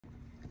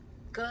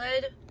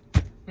Good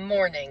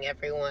morning,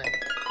 everyone.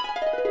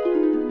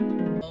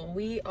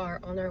 We are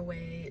on our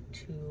way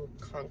to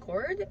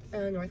Concord,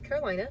 North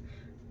Carolina,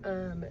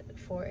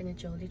 for an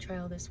agility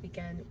trial this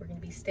weekend. We're going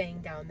to be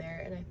staying down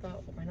there, and I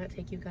thought, well, why not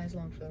take you guys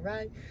along for the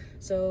ride?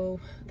 So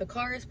the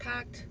car is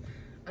packed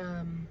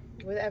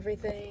with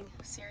everything.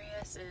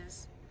 Sirius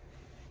is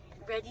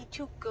ready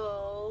to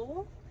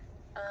go.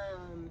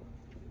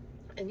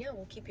 And yeah,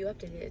 we'll keep you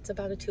updated. It's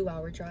about a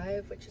 2-hour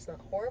drive, which is not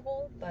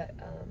horrible, but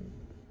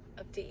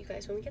update you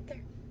guys when we get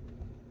there.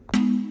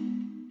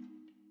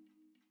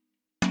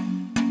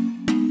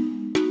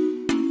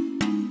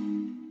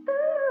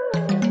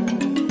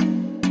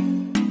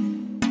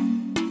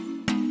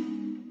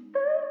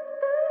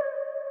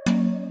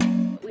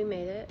 We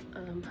made it.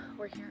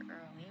 We're here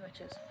early, which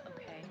is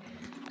okay.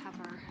 Have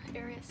our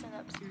area set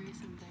up,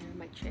 Sirius in there,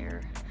 my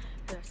chair,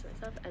 the rest of the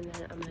stuff, and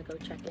then I'm gonna go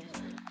check in,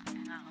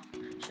 and I'll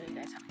show you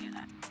guys how to do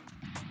that.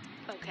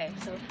 Okay,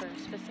 so for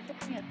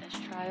specifically at this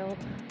trial,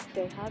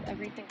 they have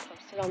everything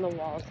posted on the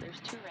walls. There's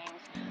 2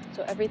 rings,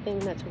 so everything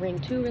that's ring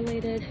 2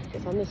 related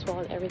is on this wall,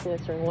 and everything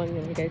that's ring 1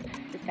 related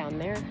is down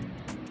there.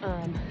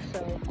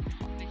 So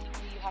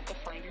basically you have to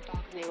find your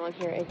dog's name on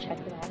here and check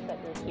it off that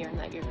you're here and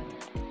that you're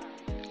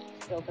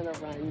still gonna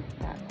run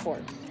that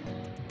course.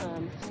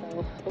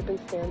 So open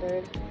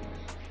standard,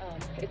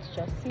 it's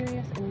just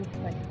Sirius in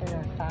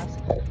our class.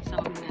 So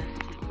I'm gonna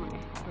take my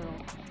little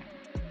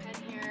pen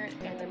here,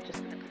 and I'm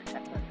just gonna put a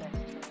check mark next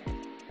to it.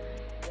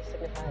 This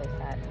signifies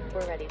that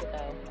we're ready to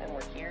go and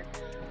we're here.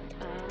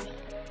 And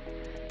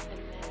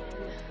then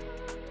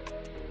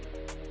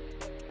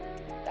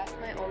that's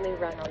my only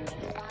run on this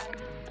side.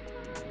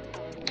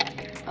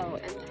 Oh,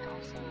 and then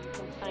also you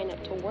can sign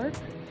up to work.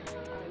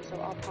 So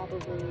I'll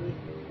probably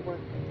work.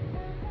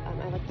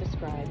 I like to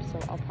scribe, so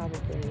I'll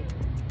probably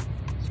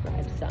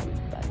scribe some,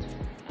 but I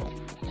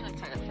should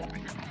sign up for that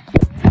right now.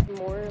 The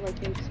more like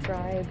you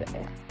scribe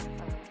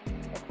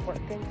like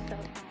work and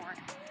stuff, the more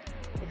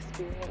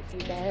experience you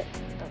get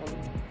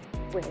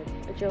with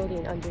agility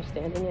and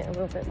understanding it a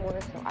little bit more.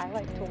 So I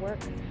like to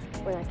work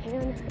when I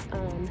can,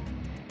 and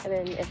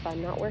then if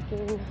I'm not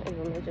working, I'm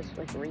gonna just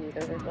like read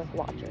or like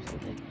watch or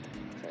something.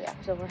 So yeah,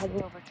 so we're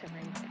heading over to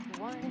ring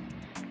 51,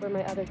 where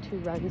my other 2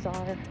 runs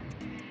are,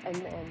 and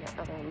then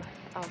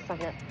I'll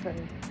sign up for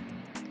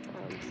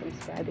some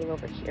scribing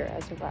over here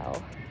as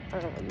well,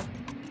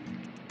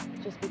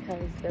 just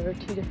because there are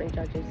 2 different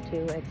judges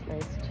too. It's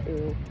nice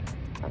to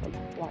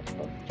watch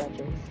both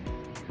judges,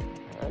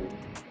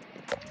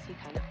 see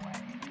kind of what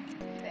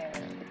their,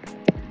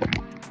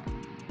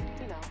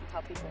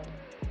 how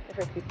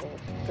different people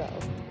go.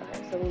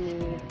 So we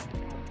need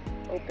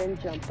open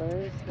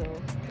jumpers, so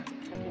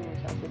checking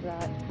yourself with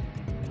that.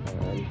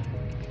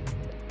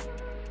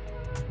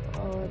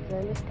 Did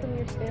I miss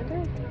Premier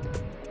Standard?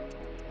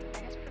 I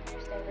guess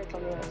Premier Standard's on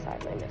the other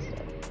side and I missed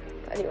it.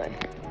 But anyway.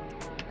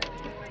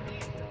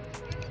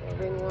 So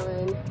ring 1,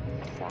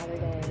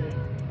 Saturday.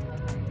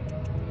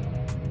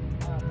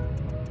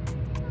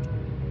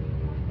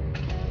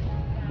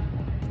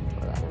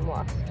 Hold on, I'm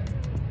lost.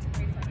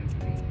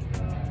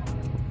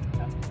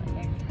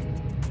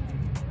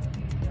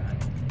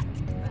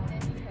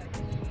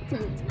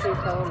 Please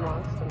tell I'm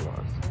lost, I'm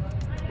lost.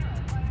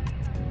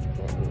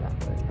 Can't do that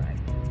one.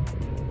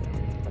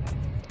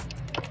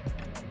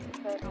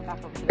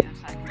 Back over to the other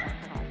side.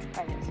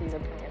 I didn't see the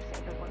Premier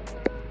Standard one.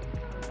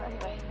 But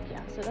anyway,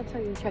 yeah, so that's how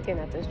you check in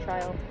at this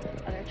trial.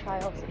 Other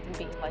trials, it can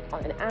be like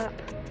on an app,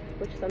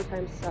 which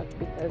sometimes sucks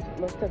because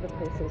most of the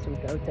places we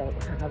go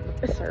don't have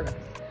a service.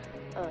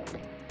 So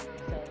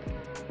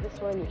this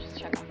one, you just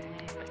check off your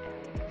name,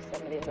 and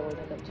some of the other ones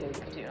I go to, you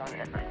can do it on an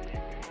app.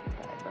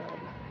 But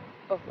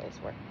both ways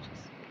work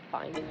just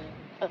fine.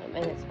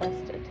 And it's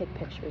best to take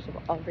pictures of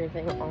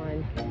everything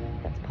on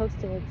that's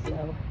posted,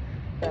 so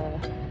the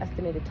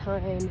estimated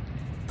time,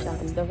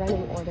 the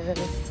running order,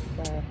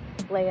 the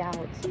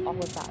layouts, all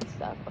of that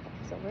stuff. Okay,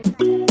 so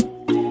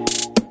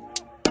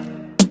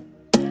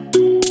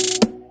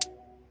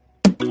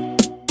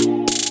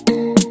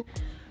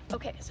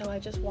okay, so I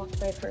just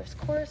walked my first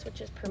course,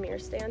 which is Premier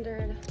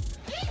Standard.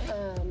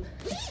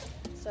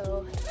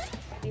 So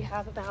we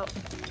have about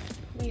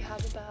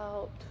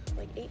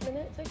like 8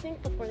 minutes, I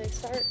think, before they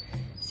start.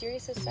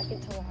 Sirius is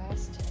second to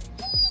last.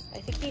 I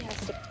think he has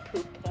to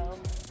poop though.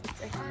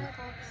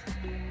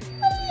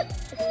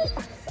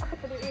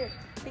 Stop in here.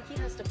 I think he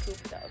has to poop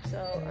though, so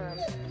I'm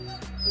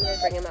gonna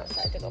bring him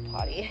outside to go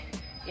potty.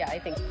 Yeah, I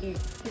think he's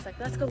like,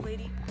 let's go,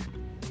 lady.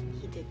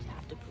 He did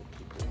have to poop.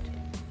 He pooped.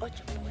 Bunch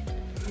of boy.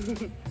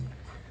 He's like,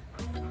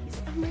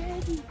 I'm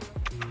ready.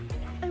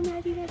 I'm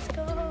ready. Let's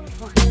go.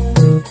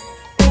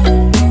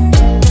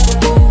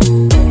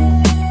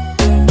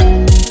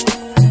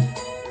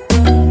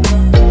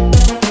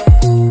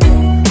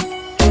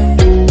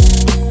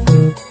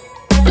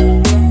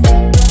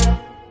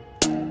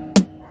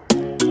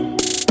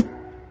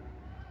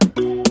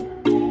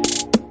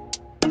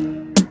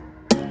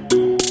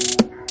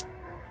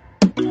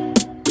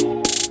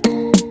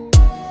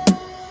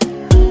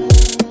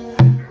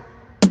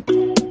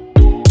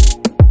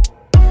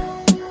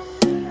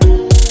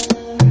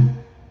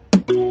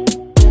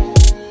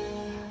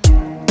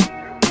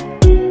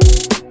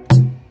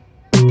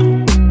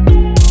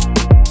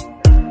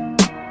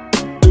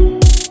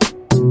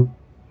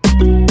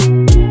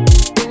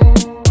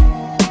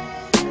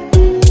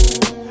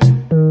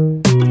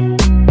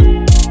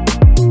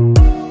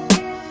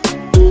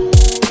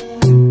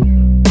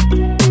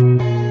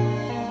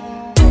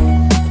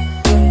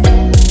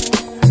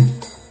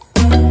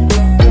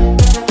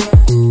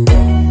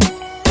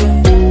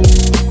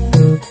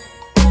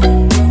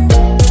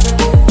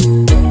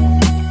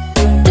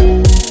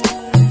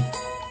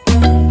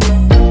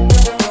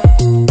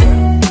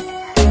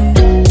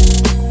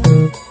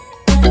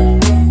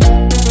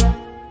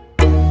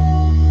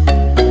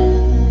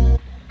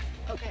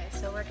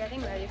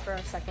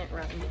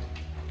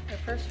 The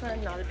first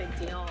run, not a big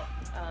deal.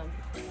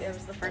 It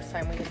was the first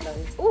time we had done.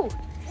 Ooh,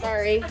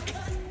 sorry.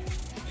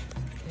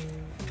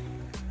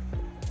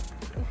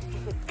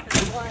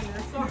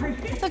 Sorry.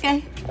 It's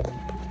okay.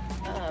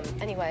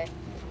 Anyway,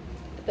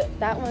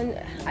 that one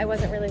I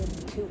wasn't really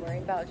too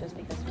worried about just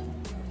because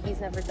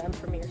he's never done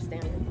Premier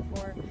Standard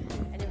before,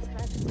 and it was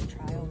kind of just a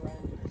trial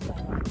run. So,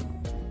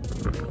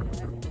 you know,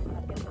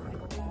 I'll get the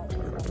hang of that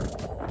and stuff.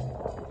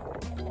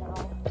 Now,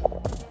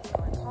 so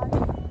I'm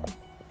potty,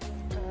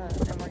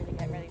 and we're gonna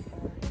get ready for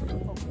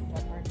open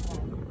jumper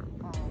time.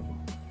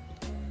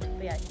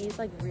 But yeah, he's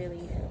like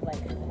really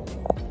like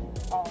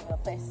all over the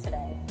place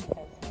today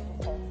because he's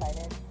just so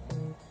excited.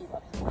 He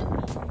loves to be here.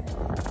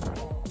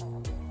 So,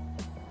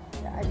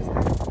 yeah,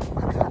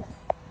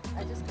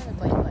 I just kind of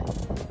blame it.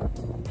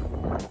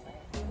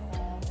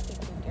 He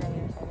pooped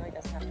earlier, so I know he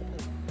doesn't have to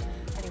poop.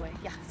 Anyway,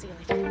 yeah, see you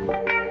later.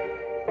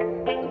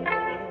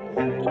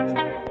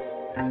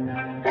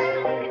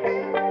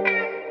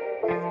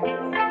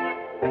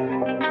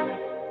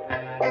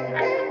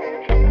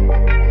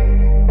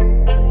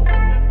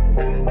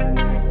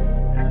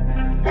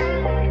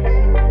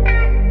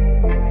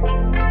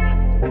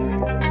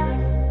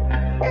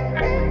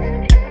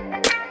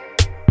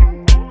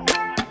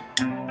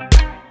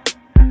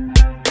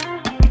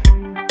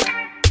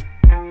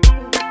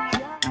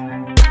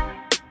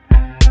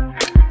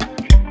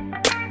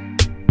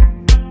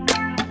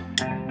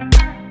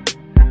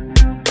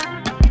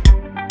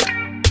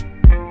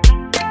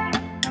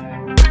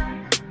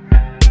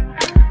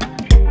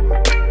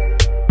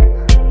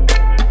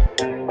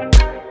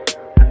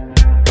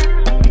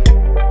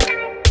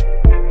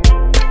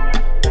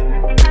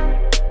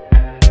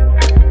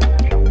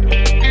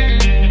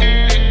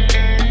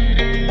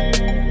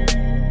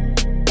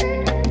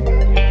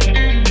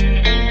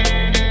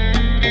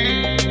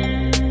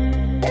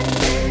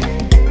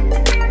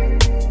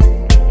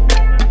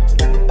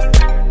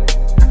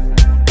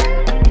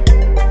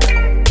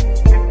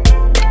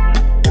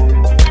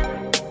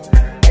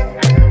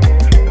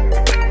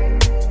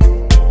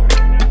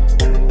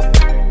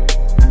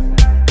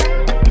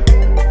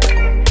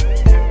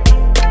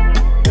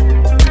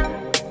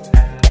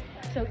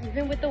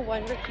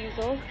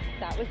 Refusal,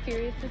 that was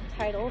Sirius's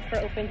title for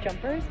open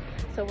jumpers,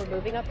 so we're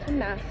moving up to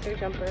master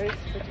jumpers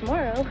for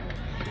tomorrow,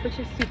 which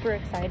is super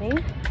exciting.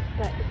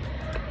 But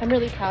I'm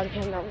really proud of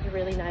him. That was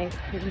really nice.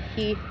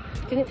 He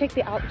didn't take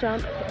the out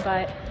jump,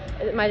 but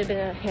it might have been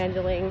a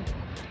handling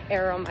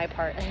error on my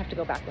part. I have to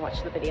go back and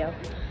watch the video.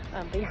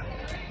 But yeah,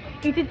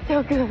 he did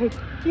so good.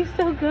 He's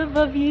so good,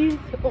 bubbies.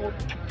 Oh,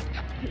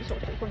 he's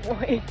such a good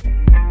boy.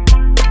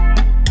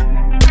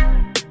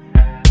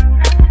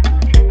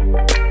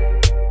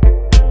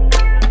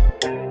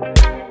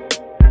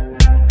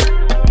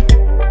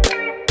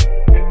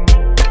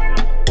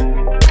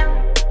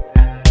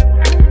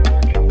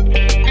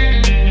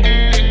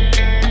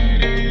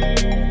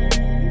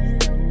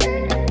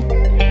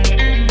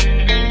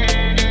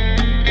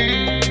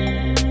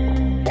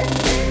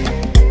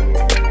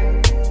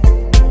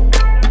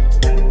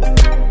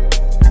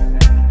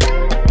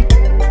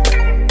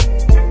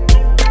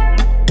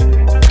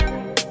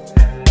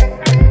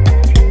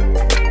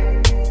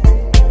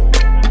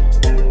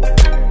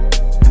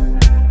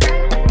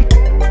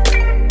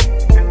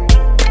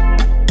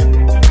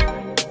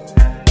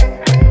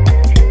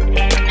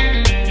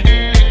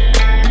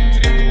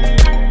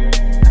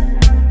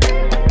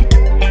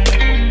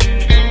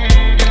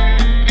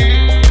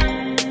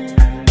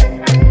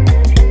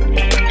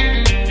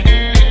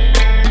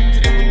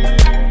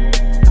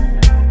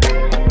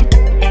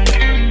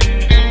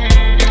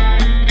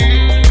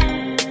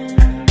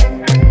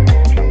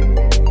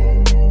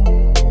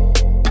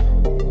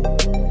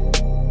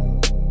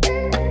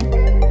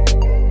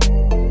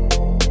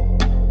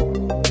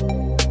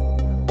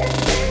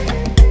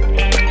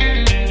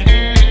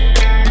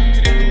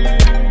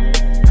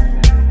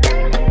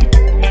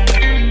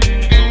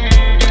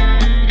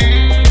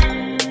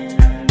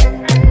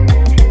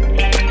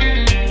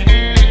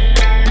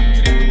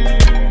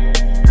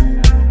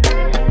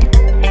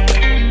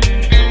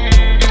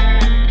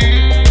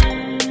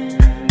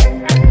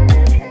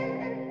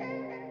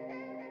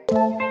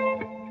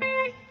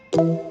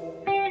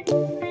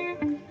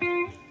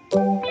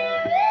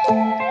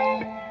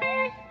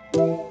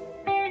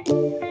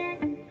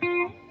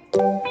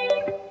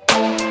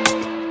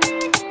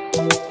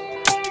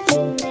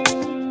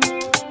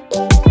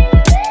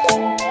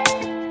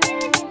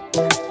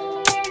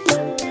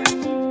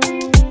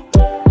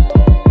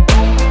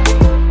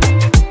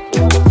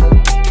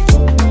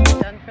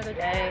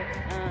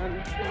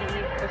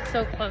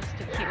 So close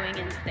to queuing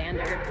in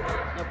standard,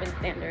 open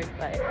standard,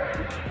 but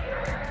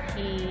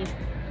he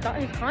got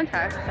his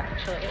contacts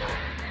actually,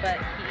 but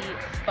he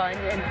spun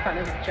in front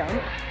of the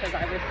jump because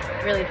I was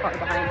really far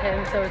behind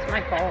him, so it's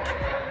my fault.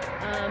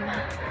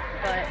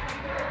 But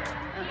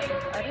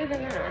other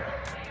than that,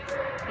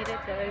 he did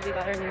good. We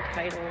got our new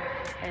title,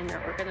 and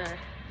now we're gonna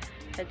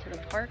head to the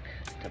park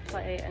to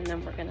play, and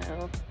then we're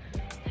gonna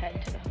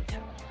head to the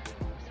hotel.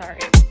 Sorry.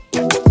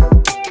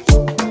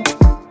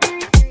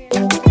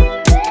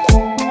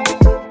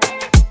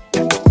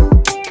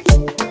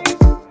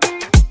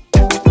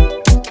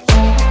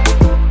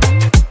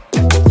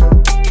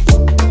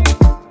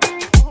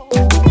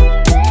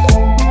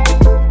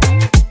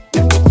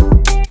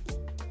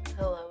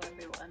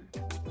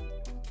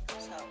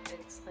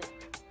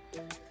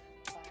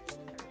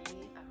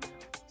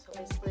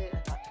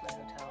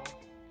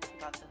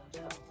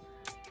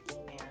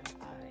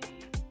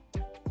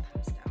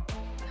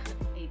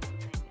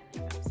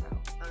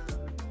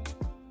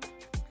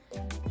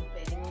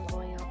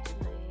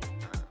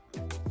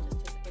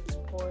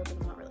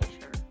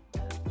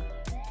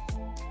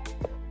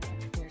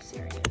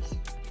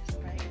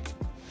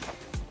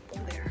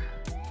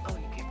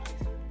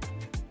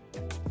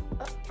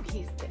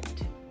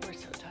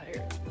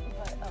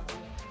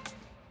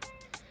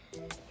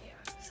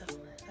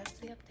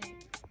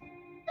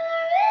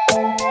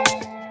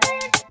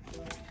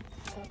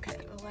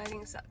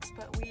 sucks,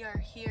 but we are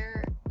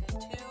here, day 2.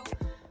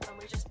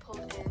 We just pulled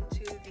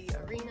into the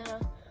arena.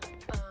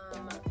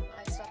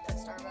 I stopped at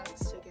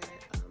Starbucks to get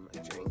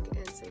a drink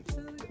and some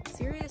food.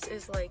 Sirius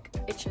is like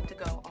itching to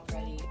go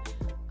already.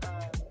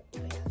 But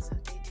yeah, so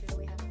day 2,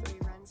 we have 3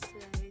 runs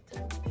today: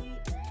 time to beat,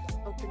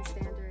 open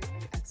standard,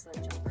 and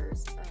excellent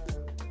jumpers. So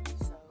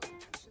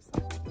it's just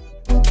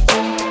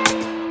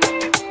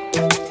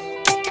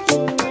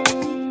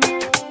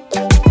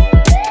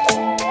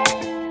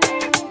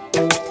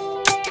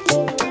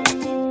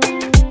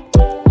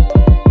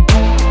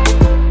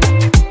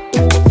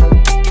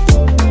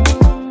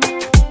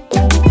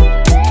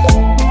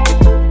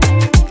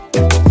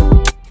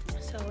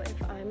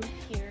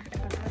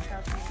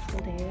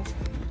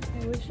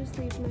just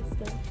leave my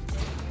stuff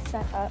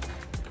set up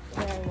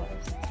where I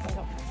was, so I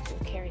don't have to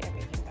carry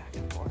everything back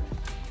and forth.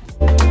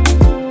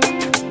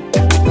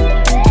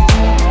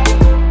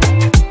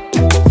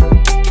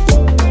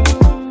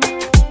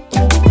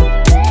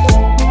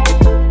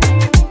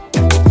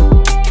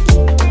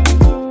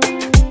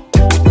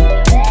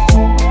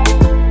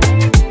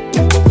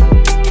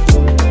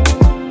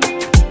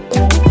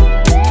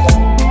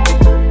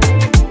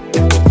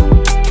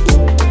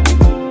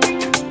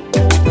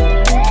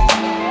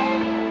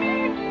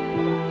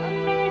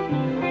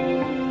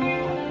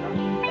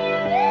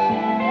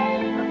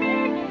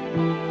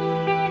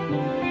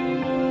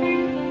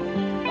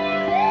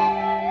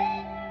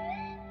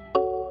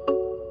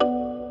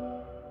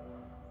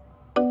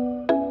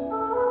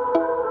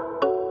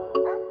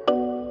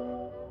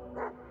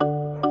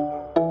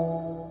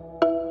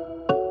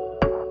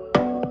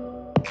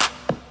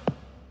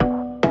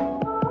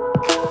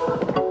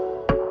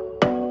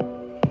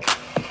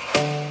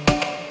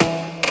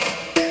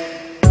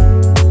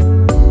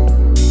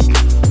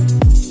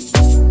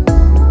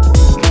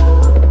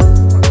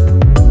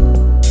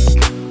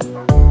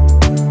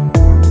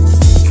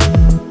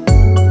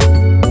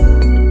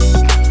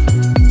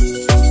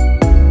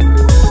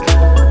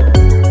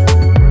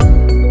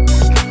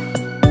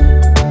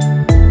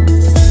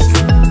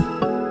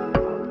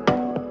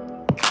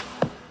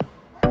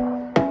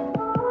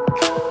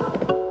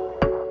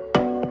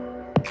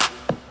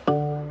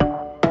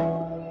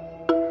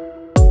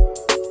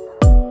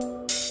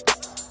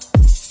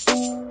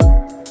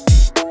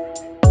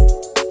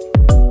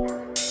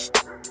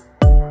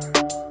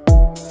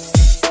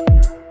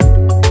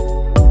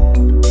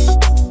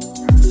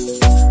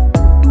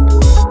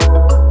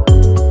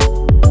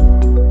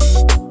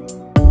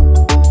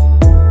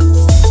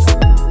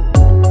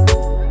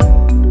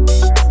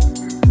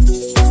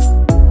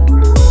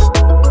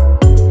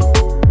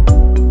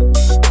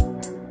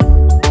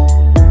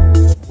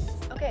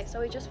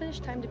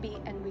 Time to beat,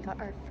 and we got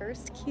our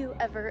first cue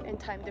ever in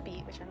time to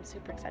beat, which I'm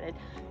super excited.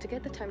 To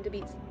get the time to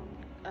beat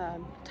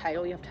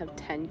title, you have to have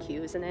 10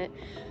 cues in it.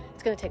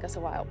 It's gonna take us a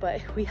while,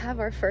 but we have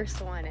our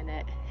first one in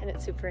it, and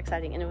it's super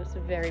exciting, and it was a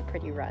very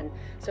pretty run,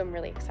 so I'm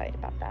really excited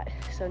about that.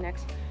 So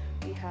next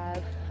we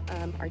have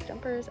our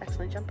jumpers,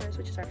 excellent jumpers,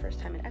 which is our first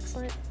time in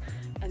excellent,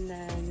 and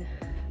then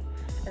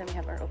we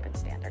have our open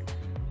standard.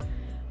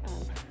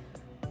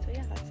 So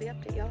yeah, that's the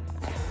update, y'all.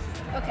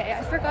 Okay,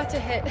 I forgot to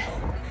hit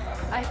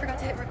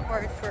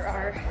record for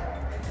our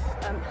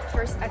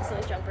first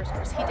excellent jumpers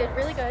course. He did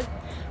really good.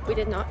 We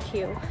did not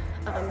cue.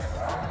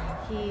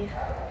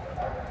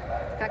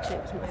 Actually,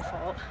 it was my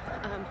fault.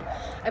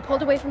 I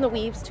pulled away from the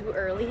weaves too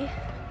early,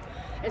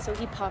 and so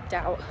he popped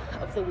out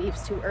of the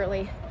weaves too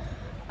early.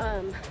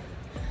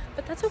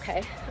 But that's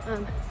okay.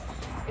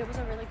 It was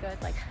a really good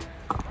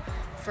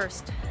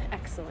first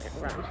excellent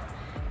run,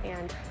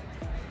 and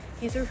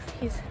he's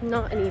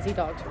not an easy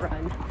dog to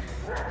run,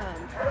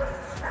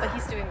 but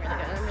he's doing really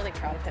good, and I'm really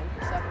proud of him.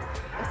 So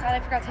I'm sad I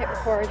forgot to hit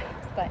record,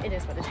 but it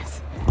is what it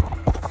is.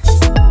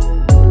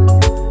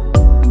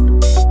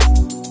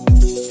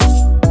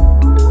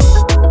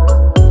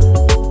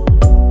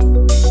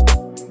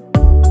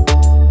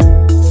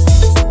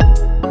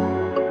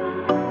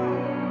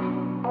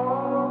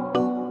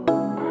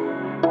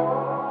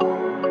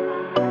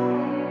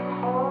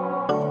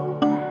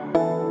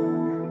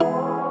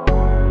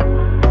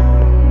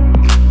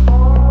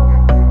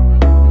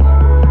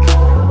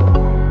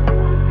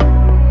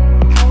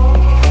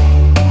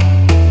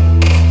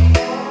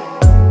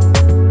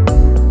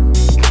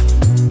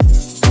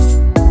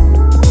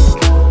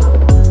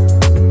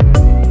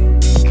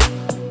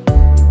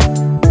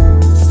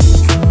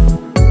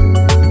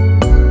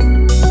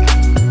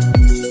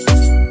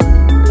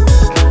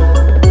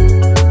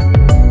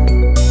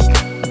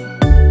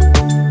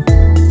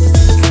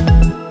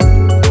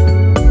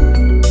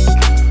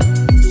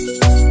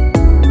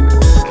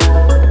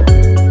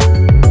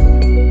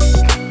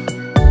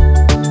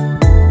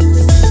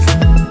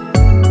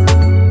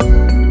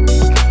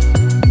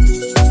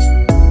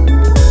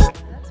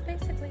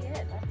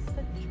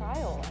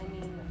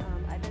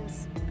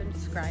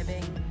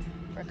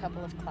 For a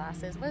couple of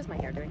classes. What is my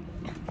hair doing?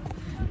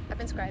 I've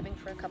been scribing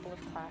for a couple of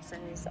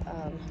classes,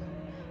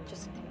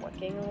 just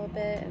working a little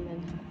bit, and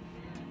then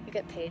you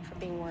get paid for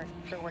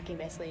working.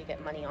 Basically, you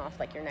get money off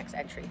like your next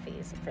entry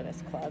fees for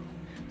this club.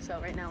 So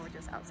right now we're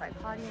just outside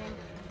pottying,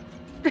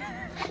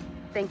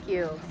 Thank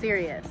you.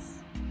 Serious.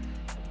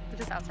 I'm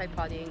just outside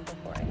pottying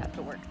before I have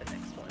to work the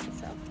next one,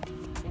 so.